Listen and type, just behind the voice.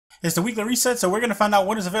It's the weekly reset, so we're going to find out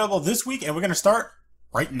what is available this week, and we're going to start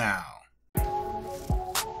right now.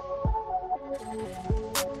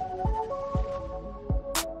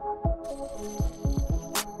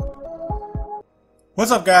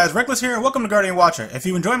 What's up guys, Reckless here and welcome to Guardian Watcher. If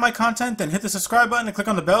you enjoy my content, then hit the subscribe button and click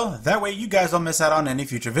on the bell, that way you guys don't miss out on any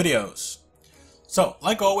future videos. So,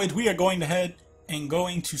 like always, we are going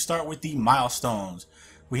to start with the milestones.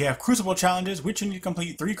 We have Crucible challenges, which you need to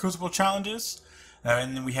complete 3 Crucible challenges.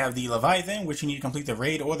 And then we have the Leviathan, which you need to complete the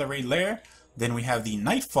raid or the raid lair. Then we have the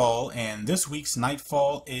Nightfall, and this week's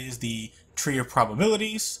Nightfall is the Tree of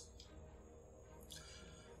Probabilities.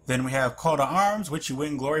 Then we have Call to Arms, which you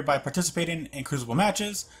win glory by participating in Crucible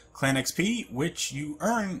matches. Clan XP, which you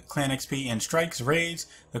earn Clan XP in strikes, raids,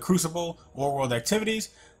 the Crucible, or world activities.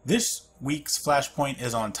 This week's flashpoint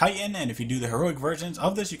is on Titan, and if you do the heroic versions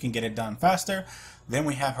of this, you can get it done faster. Then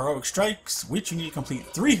we have Heroic Strikes, which you need to complete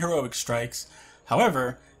 3 Heroic Strikes.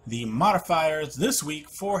 However, the modifiers this week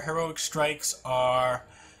for Heroic Strikes are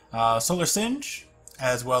Solar Singe,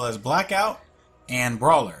 as well as Blackout, and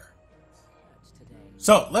Brawler.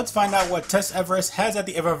 So, let's find out what Test Everest has at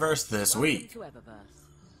the Eververse this week.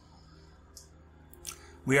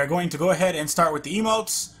 We are going to go ahead and start with the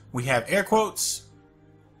emotes. We have air quotes.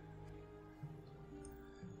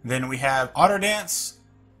 Then we have Otter Dance.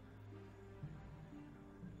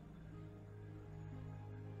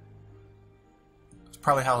 It's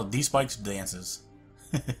probably how D-Spikes dances.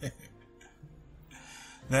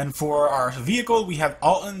 Then for our vehicle, we have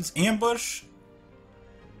Alton's Ambush.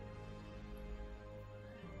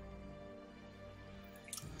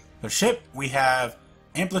 The ship, we have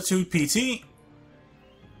Amplitude PT.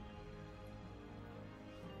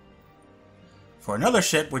 For another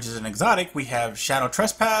ship, which is an exotic, we have Shadow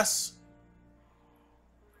Trespass.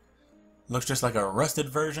 Looks just like a rusted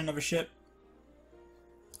version of a ship.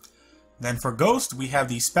 Then for Ghost, we have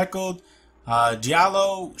the Speckled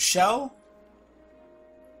Giallo Shell.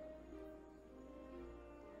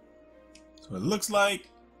 So it looks like.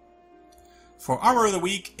 For Armor of the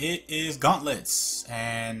Week, it is Gauntlets,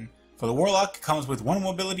 and for the Warlock, it comes with 1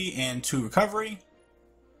 mobility and 2 recovery.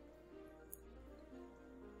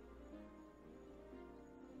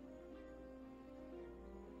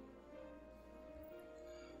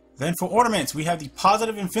 Then for ornaments, we have the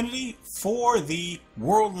Positive Infinity for the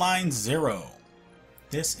World Line 0.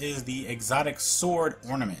 This is the exotic sword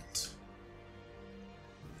ornament.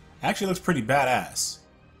 Actually looks pretty badass.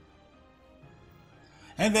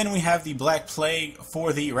 And then we have the Black Plague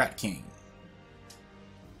for the Rat King.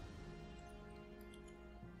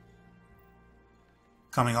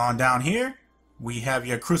 Coming on down here, we have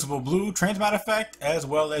your Crucible Blue Transmat effect, as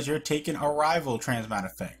well as your Taken Arrival Transmat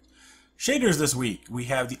effect. Shaders this week, we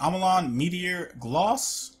have the Amalon Meteor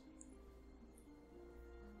Gloss.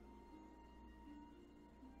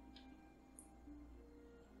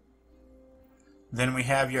 Then we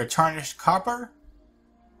have your Tarnished Copper.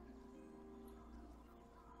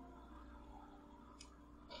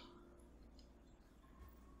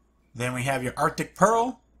 Then we have your Arctic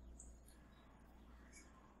Pearl.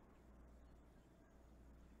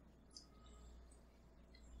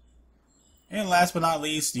 And last but not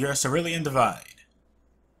least, your Cerulean Divide.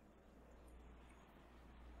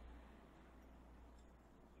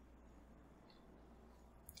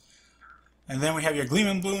 And then we have your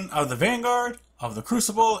Gleaming Bloom of the Vanguard, of the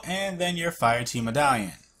Crucible, and then your Fire Team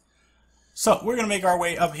Medallion. So, we're going to make our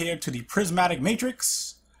way up here to the Prismatic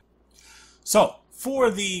Matrix. So,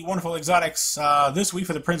 for the wonderful exotics this week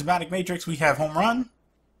for the Prismatic Matrix, we have Home Run.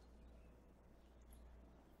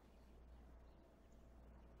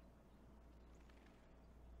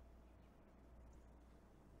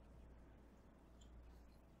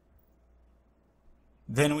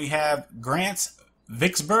 Then we have Grant's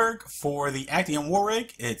Vicksburg for the Actium War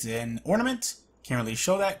Rig. It's an ornament. Can't really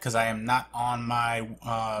show that because I am not on my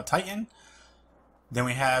Titan. Then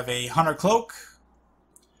we have a Hunter Cloak,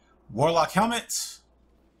 Warlock Helmet,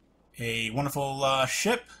 a wonderful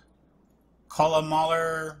ship, Kala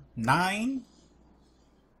Mauler 9.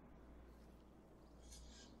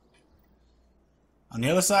 On the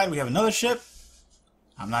other side, we have another ship.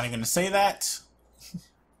 I'm not even going to say that.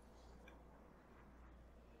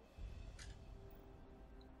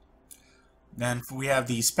 Then we have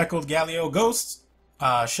the Speckled Galileo Ghost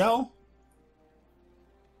shell.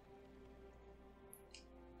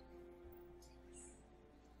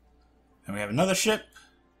 And we have another ship.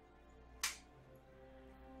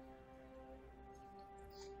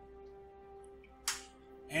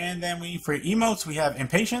 And then for emotes, we have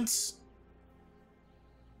Impatience.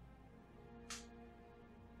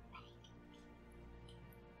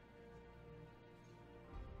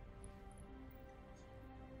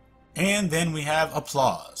 And then we have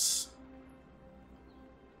applause.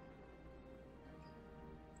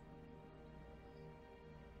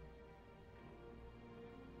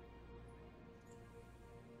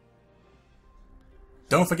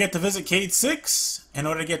 Don't forget to visit Cayde 6 in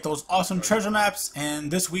order to get those awesome treasure maps, and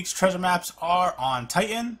this week's treasure maps are on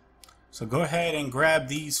Titan. So go ahead and grab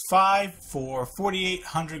these 5 for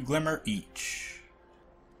 4,800 glimmer each.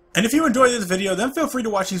 And if you enjoyed this video, then feel free to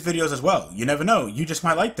watch these videos as well. You never know, you just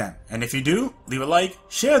might like them. And if you do, leave a like,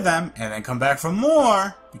 share them, and then come back for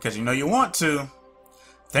more, because you know you want to.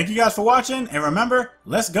 Thank you guys for watching, and remember,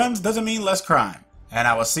 less guns doesn't mean less crime. And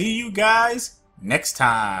I will see you guys next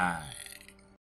time.